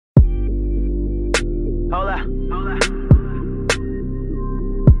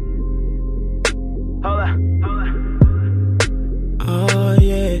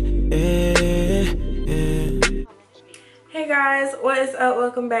up?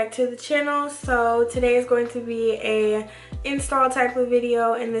 Welcome back to the channel. So today is going to be a install type of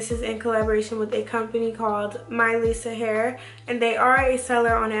video, and this is in collaboration with a company called My Lisa Hair, and they are a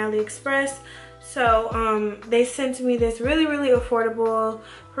seller on Aliexpress. So they sent me this really affordable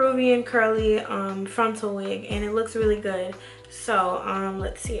Peruvian curly frontal wig, and it looks really good. So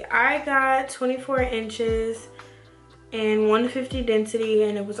let's see, I got 24 inches and 150 density,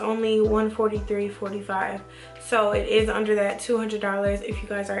 and it was only $143.45. So it is under that $200 if you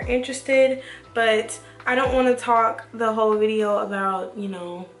guys are interested. But I don't want to talk the whole video about, you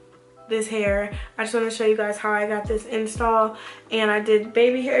know, this hair. I just want to show you guys how I got this install, and I did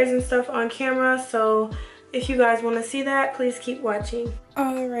baby hairs and stuff on camera. So if you guys want to see that, please keep watching.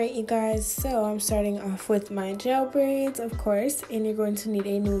 Alright you guys, so I'm starting off with my gel braids, of course, and you're going to need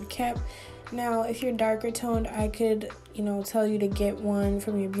a nude cap. Now, if you're darker toned, I could, you know, tell you to get one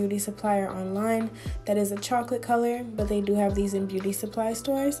from your beauty supplier online that is a chocolate color, but they do have these in beauty supply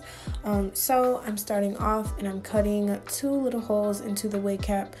stores. So I'm starting off and I'm cutting 2 little holes into the wig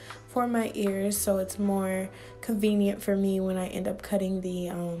cap for my ears, so it's more convenient for me when I end up cutting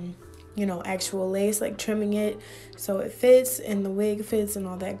the you know, actual lace, like trimming it so it fits and the wig fits and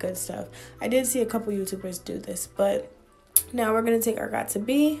all that good stuff. I did see a couple YouTubers do this, but now we're going to take our got to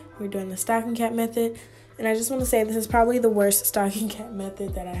be. We're doing the stocking cap method, and I just want to say this is probably the worst stocking cap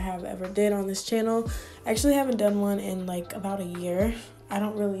method that I have ever did on this channel. I actually haven't done one in like about a year. I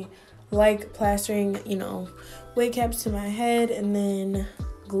don't really like plastering, you know, wig caps to my head and then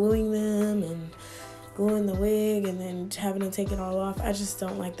gluing them and gluing the wig and then having to take it all off. I just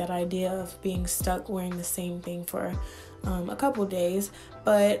don't like that idea of being stuck wearing the same thing for a couple days.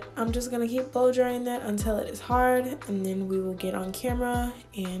 But I'm just gonna keep blow drying that until it is hard, and then we will get on camera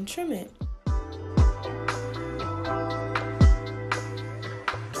and trim it.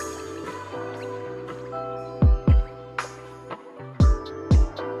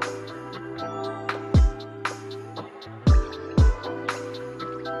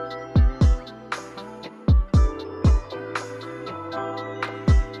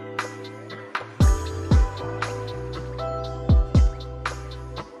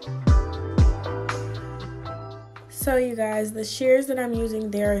 So you guys, the shears that I'm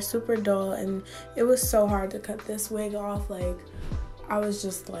using, they are super dull, and it was so hard to cut this wig off. Like, I was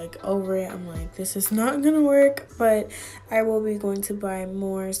just like over it. I'm like, this is not gonna work, but I will be going to buy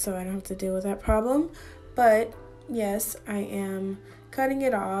more so I don't have to deal with that problem. But yes, I am cutting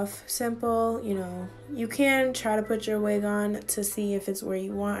it off. Simple, you know, you can try to put your wig on to see if it's where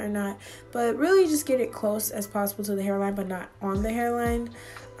you want or not, but really just get it close as possible to the hairline, but not on the hairline.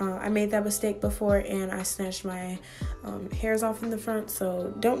 I made that mistake before and I snatched my hairs off in the front,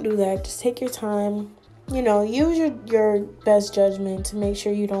 so don't do that. Just take your time, you know, use your best judgment to make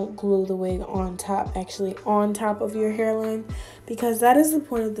sure you don't glue the wig on top, actually on top of your hairline, because that is the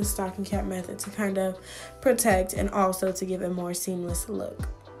point of the stocking cap method, to kind of protect and also to give a more seamless look.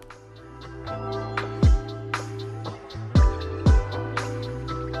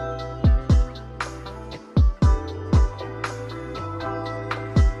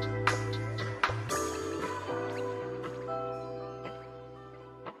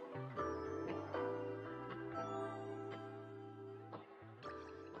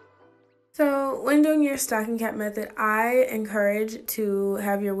 So when doing your stocking cap method, I encourage to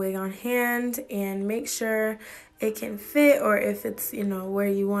have your wig on hand and make sure it can fit, or if it's, you know, where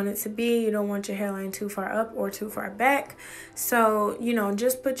you want it to be. You don't want your hairline too far up or too far back. So, you know,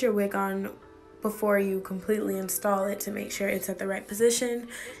 just put your wig on before you completely install it to make sure it's at the right position.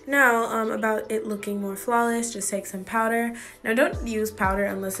 Now, about it looking more flawless, just take some powder. Now, don't use powder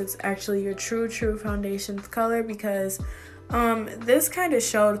unless it's actually your true foundation color, because this kind of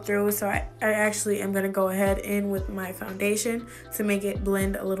showed through, so I actually am going to go ahead in with my foundation to make it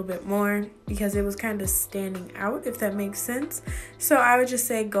blend a little bit more, because it was kind of standing out, if that makes sense. So I would just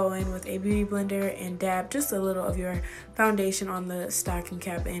say go in with a beauty blender and dab just a little of your foundation on the stocking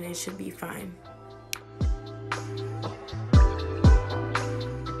cap, and it should be fine.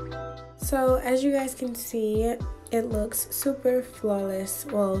 So as you guys can see, it looks super flawless,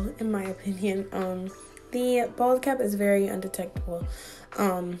 well, in my opinion. The bald cap is very undetectable,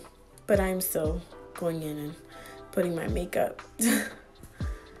 but I'm still going in and putting my makeup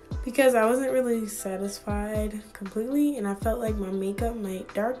because I wasn't really satisfied completely, and I felt like my makeup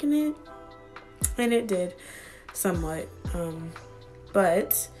might darken it, and it did somewhat,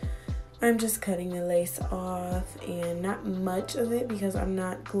 but I'm just cutting the lace off, and not much of it because I'm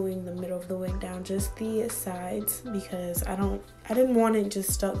not gluing the middle of the wig down, just the sides, because I didn't want it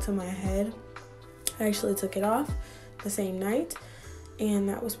just stuck to my head. I actually took it off the same night, and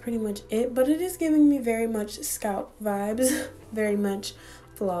that was pretty much it. But it is giving me very much scalp vibes. very much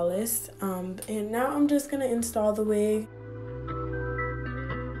flawless. And now I'm just gonna install the wig.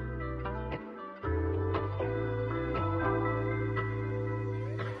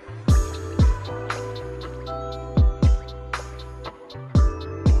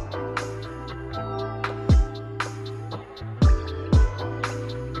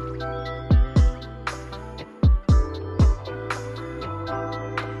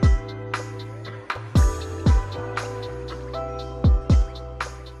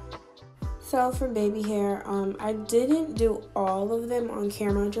 So for baby hair, I didn't do all of them on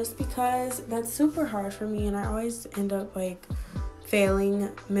camera just because that's super hard for me and I always end up like failing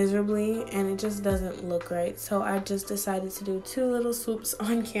miserably and it just doesn't look right. So I just decided to do 2 little swoops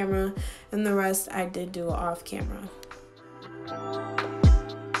on camera and the rest I did do off camera.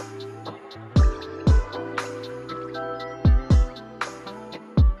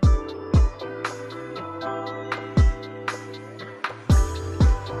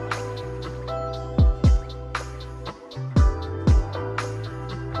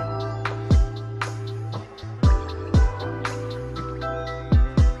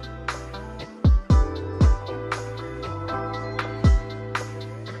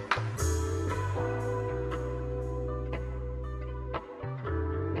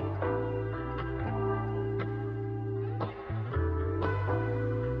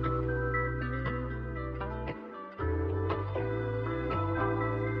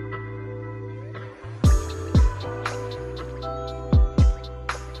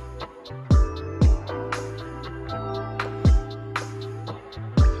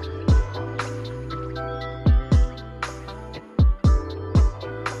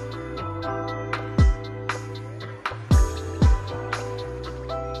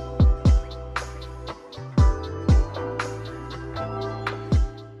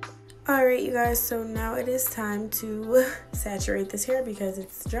 Alright you guys, so now it is time to saturate this hair because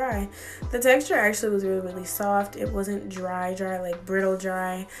it's dry. The texture actually was really soft. It wasn't dry like brittle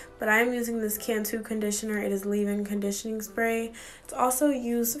dry, but I am using this Cantu conditioner. It is leave-in conditioning spray. It's also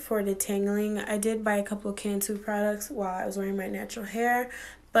used for detangling. I did buy a couple of Cantu products while I was wearing my natural hair,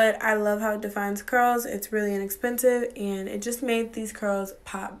 but I love how it defines curls. It's really inexpensive and it just made these curls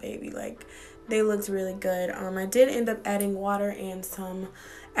pop, baby. Like, they looked really good. I did end up adding water and some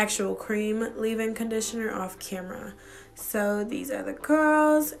actual cream leave-in conditioner off camera. So these are the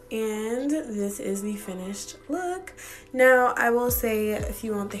curls and this is the finished look. Now I will say, if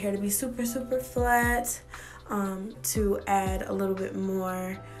you want the hair to be super flat, to add a little bit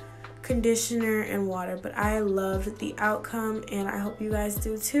more conditioner and water, but I loved the outcome and I hope you guys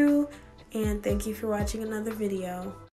do too, and thank you for watching another video.